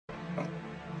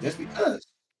Just because.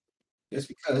 Just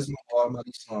because my boy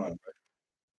Money Slime, bro.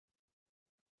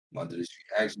 I'm do this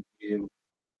reaction video.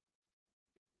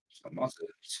 I'm about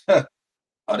to.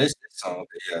 Oh, this song.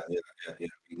 Yeah.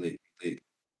 We lit.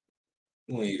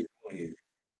 Who in here? Who in here?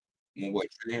 My boy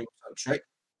Trey. What's up, Trey?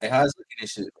 Hey, how's looking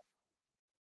this shit?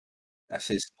 That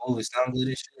shit smooth. It sound good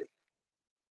and shit.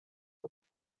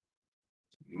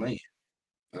 Man.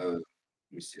 Let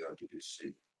me see how I do this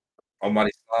shit.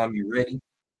 Almighty Slime, you ready?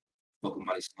 Fuck with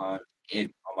Mighty Slime and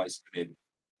Almighty Slime.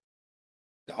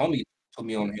 The homie put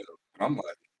me on him, and I'm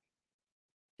like,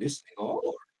 this nigga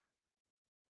hard.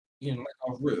 You know, like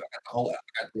off real. I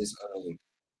got this.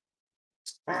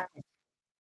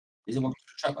 Is it one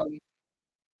trap album?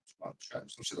 Trap,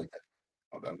 some shit like that.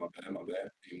 My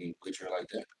bad. You mean butcher like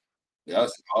that? Yeah, I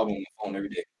was album on my phone every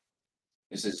day.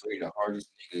 It says really the hardest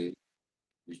nigga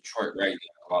Detroit right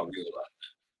now. About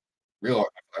real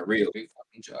like real big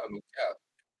fucking job. No cap.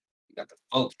 You got the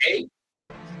 4K.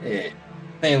 Yeah.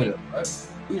 Playing with it, bro.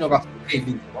 You know about 4K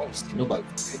people. I don't see nobody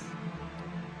 4K.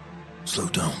 Slow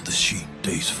down the sheet,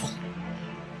 Dazeful.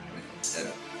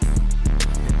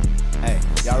 Hey,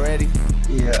 y'all ready?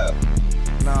 Yeah.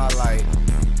 Nah, like,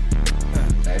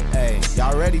 hey,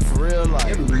 y'all ready for real?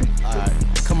 Like, alright,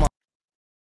 come on.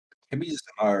 Can we just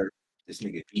hire this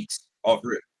nigga Beats off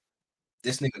real?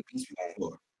 This nigga Beats be on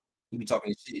hard. He be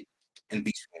talking shit and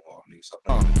Beats be on hard, nigga. So,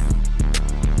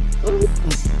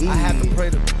 I have to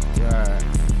pray to.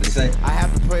 They say I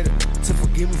have to pray to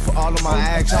forgive me for all of my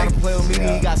acts. Try to play with me,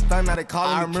 he got stunned, now they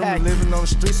calling me cat. Living on the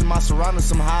streets and my surroundings,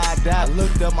 some high I die. I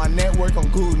looked up my network on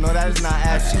Google, no that is not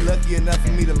ass. She lucky enough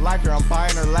for me to like her, I'm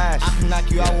buying her lash. I can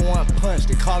knock you out with one punch,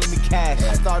 they calling me cash.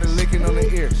 I started licking on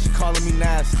the ear, she calling me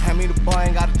nasty. Hand me the ball,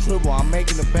 ain't got a dribble, I'm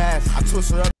making the bass. I twist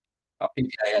her up. I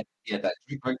think he had that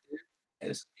drink right there.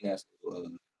 And it's a nice little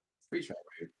freeze right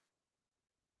here.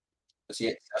 I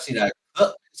see that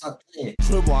cup. It's not playing.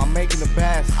 Dribble, I'm making the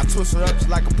bass. I twist her up just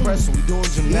like a presser. We doing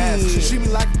gymnastics. She treat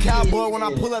me like a cowboy when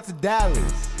I pull up to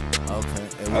Dallas.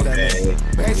 Okay.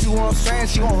 Basically what I'm saying,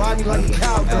 she gon' ride me like a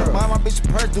cowgirl. Buy my bitch a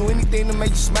purse, do anything to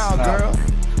make you smile, girl.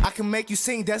 I can make you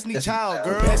sing Destiny Child,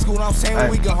 girl. Basically what I'm saying,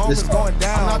 when we get home, it's going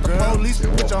down. I'm not the police,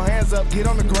 put your hands up, get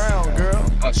on the ground, girl.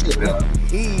 Oh shit,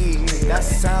 that's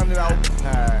the sound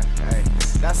that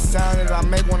that's the sound that I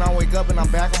make when I wake up and I'm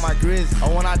back on my grizz. Or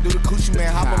when I do the coochie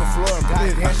man, hop on the floor and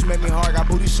goddamn, she make me hard, got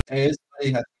booty shit. Hey, it's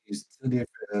funny how to use two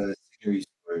different series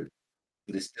for it,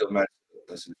 but it still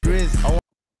matches. Grizz.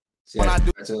 When I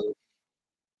do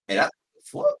hey, that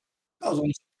was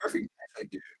almost perfect match right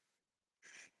there.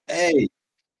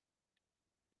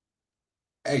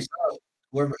 Hey, so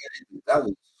whoever edited that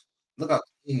was look how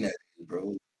clean that is,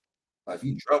 bro. Like if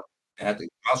you drop and have the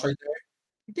mouse right there,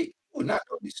 you think you would not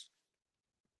know this.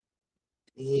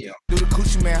 Yeah. Do the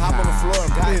coochie man, hop on the floor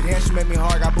and goddamn, she make me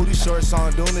hard, got booty shorts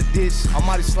on, doing the dish.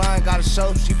 Almighty Slime got a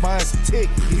show, she buying some tick.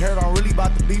 He heard I'm really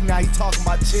about the beef, now he talking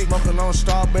about chick. Smoking on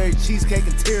strawberry cheesecake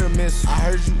and tiramisu. I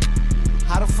heard you.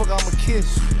 How the fuck I'ma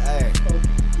kiss you? Hey,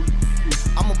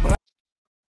 I'm a black.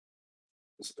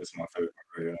 That's my favorite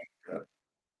part right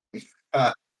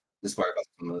here. This part about to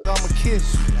come up. I'ma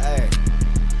kiss you. Hey.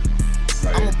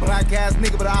 I'm a black ass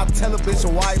nigga, but I'll tell a bitch a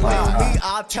white lie. Me,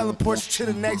 I'll teleport you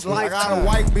to the next life. I got a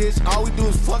white bitch, all we do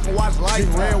is fucking watch life.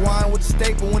 Red wine with the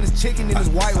steak, but when it's chicken, then it's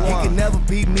white wine. You can never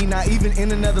beat me, not even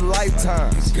in another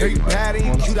lifetime. Girl, you bad and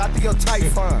you cute, I think you're tight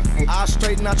fine. I'll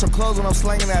straighten out your clothes when I'm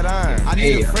slinging that iron. I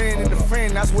need a friend and a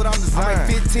friend, that's what I'm designed. I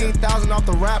make 15,000 off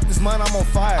the rap, this month I'm on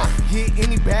fire. Hit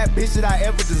any bad bitch that I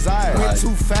ever desired. Went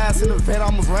too fast in the vet,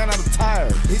 almost ran out of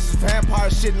tires. This is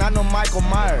vampire shit, and I know Michael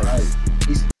Myers.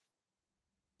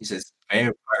 He says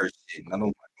vampire shit. I know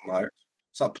Michael Myers.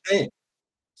 Stop playing.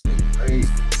 This nigga crazy.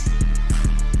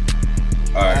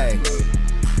 All right.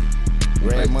 Hey.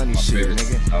 Red money shit,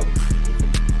 nigga.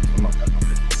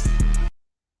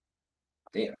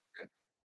 Damn.